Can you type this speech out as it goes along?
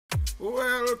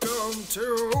Welcome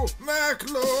to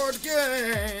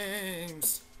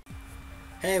MechlordGames!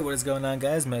 Hey, what is going on,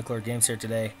 guys? MechlordGames here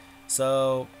today.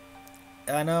 So,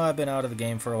 I know I've been out of the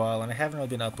game for a while and I haven't really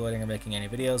been uploading or making any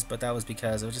videos, but that was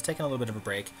because I was just taking a little bit of a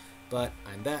break, but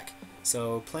I'm back.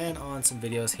 So, plan on some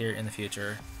videos here in the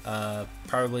future.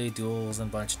 Probably duels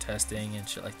and a bunch of testing and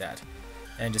shit like that.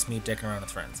 And just me dicking around with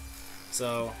friends.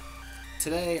 So,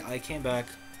 today I came back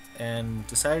and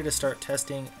decided to start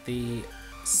testing the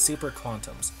Super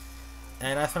Quantums,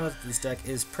 and I found out that this deck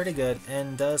is pretty good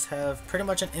and does have pretty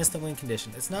much an instant win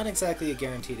condition. It's not exactly a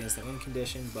guaranteed instant win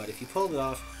condition, but if you pull it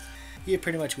off, you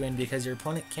pretty much win because your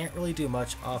opponent can't really do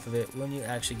much off of it when you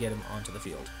actually get him onto the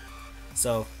field.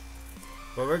 So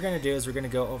what we're going to do is we're going to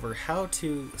go over how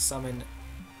to summon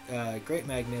Great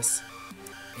Magnus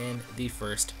in the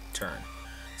first turn.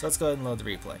 So let's go ahead and load the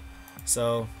replay.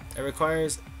 So it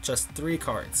requires just 3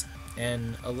 cards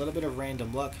and a little bit of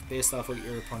random luck based off what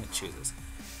your opponent chooses.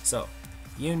 So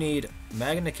you need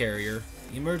Magna Carrier,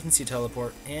 Emergency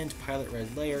Teleport, and Pilot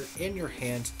Red Layer in your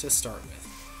hand to start with.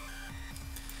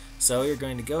 So you're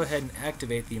going to go ahead and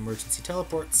activate the Emergency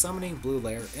Teleport, summoning Blue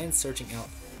Layer and searching out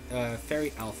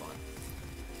Fairy Alphon.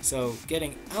 So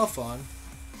getting Alphon,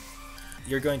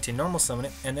 you're going to normal summon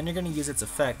it, and then you're going to use its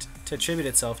effect to attribute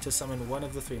itself to summon one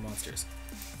of the 3 monsters.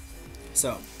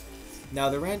 So now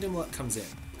the random luck comes in.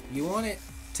 You want it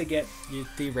to get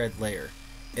the Red Layer.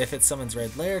 If it summons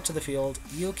Red Layer to the field,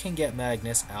 you can get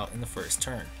Magnus out in the first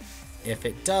turn. If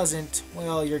it doesn't,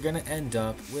 well, you're going to end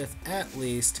up with at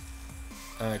least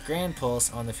Grand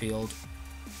Pulse on the field,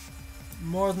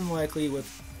 more than likely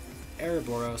with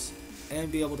Ouroboros,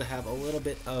 and be able to have a little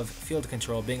bit of field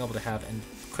control, being able to have a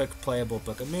quick playable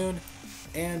Book of Moon,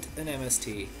 and an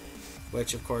MST,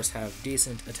 which of course have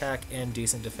decent attack and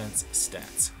decent defense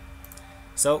stats.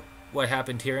 So what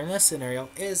happened here in this scenario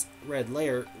is Red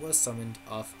Layer was summoned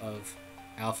off of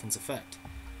Alphon's effect.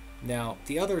 Now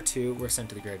the other 2 were sent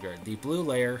to the graveyard. The Blue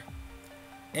Layer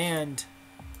and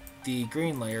the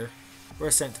Green Layer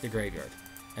were sent to the graveyard,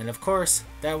 and of course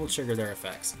that will trigger their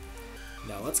effects.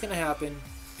 Now what's going to happen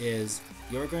is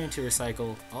you're going to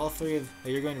recycle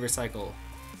you're going to recycle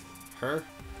her,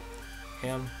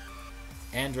 him,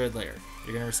 and Red Layer.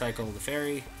 You're going to recycle the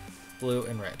Fairy, Blue,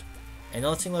 and Red. And the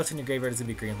only thing left in your graveyard is going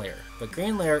to be Green Layer. But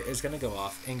Green Layer is going to go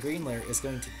off, and Green Layer is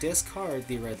going to discard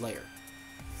the Red Layer.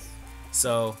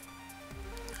 So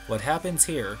what happens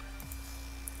here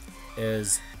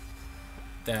is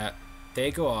that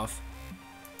they go off.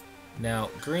 Now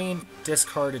Green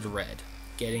discarded Red,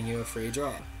 getting you a free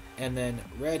draw. And then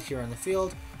Red here on the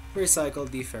field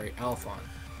recycled the Fairy Alphon.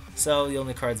 So the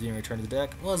only cards being returned to the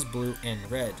deck was Blue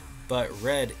and Red. But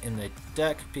Red in the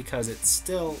deck, because it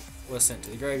still was sent to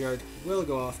the graveyard, will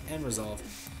go off and resolve.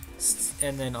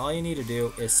 And then all you need to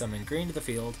do is summon Green to the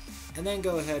field, and then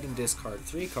go ahead and discard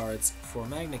 3 cards for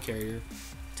Magna Carrier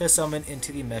to summon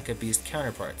into the Mecha Beast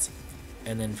counterparts.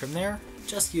 And then from there,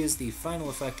 just use the final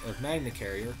effect of Magna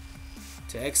Carrier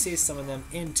to XC summon them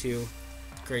into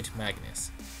Great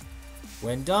Magnus.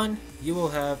 When done, you will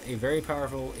have a very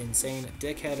powerful, insane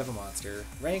dickhead of a monster,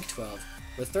 rank 12,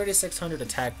 with 3,600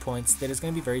 attack points that is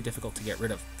going to be very difficult to get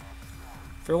rid of.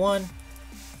 For one,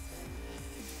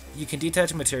 you can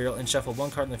detach a material and shuffle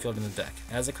 1 card in the field in the deck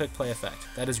as a quick play effect.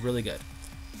 That is really good.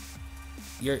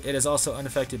 It is also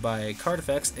unaffected by card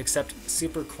effects except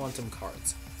Super Quantum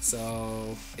cards.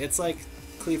 So it's like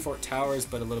Cleefort Towers,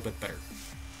 but a little bit better.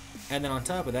 And then on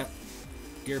top of that,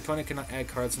 your opponent cannot add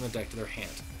cards from the deck to their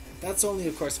hand. That's only,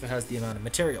 of course, if it has the amount of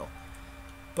material.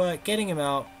 But getting him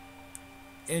out,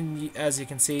 as you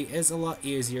can see, is a lot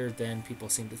easier than people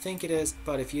seem to think it is.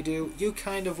 But if you do, you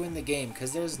kind of win the game,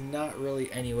 because there's not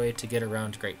really any way to get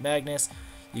around Great Magnus.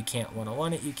 You can't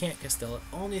 101 it, you can't Castell it.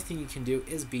 Only thing you can do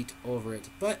is beat over it.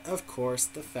 But of course,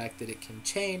 the fact that it can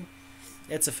chain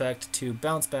its effect to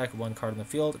bounce back 1 card on the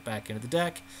field back into the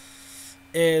deck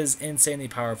is insanely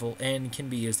powerful and can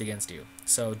be used against you.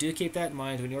 So do keep that in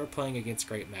mind when you're playing against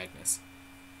Great Magnus.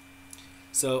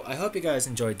 So I hope you guys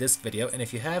enjoyed this video, and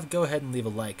if you have, go ahead and leave a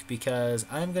like, because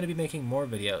I'm going to be making more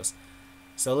videos.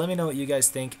 So let me know what you guys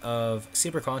think of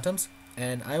Super Quantums,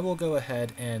 and I will go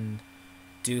ahead and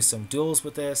do some duels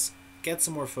with this, get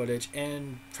some more footage,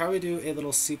 and probably do a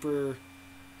little Super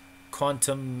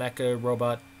Quantum Mecha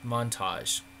Robot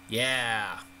montage.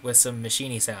 Yeah, with some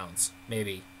machiney sounds,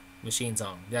 maybe. Machine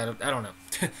song. Yeah, I don't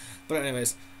know. But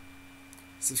anyways,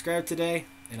 subscribe today,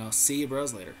 and I'll see you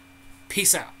bros later.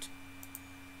 Peace out.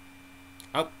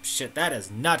 Oh, shit, that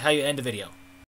is not how you end a video.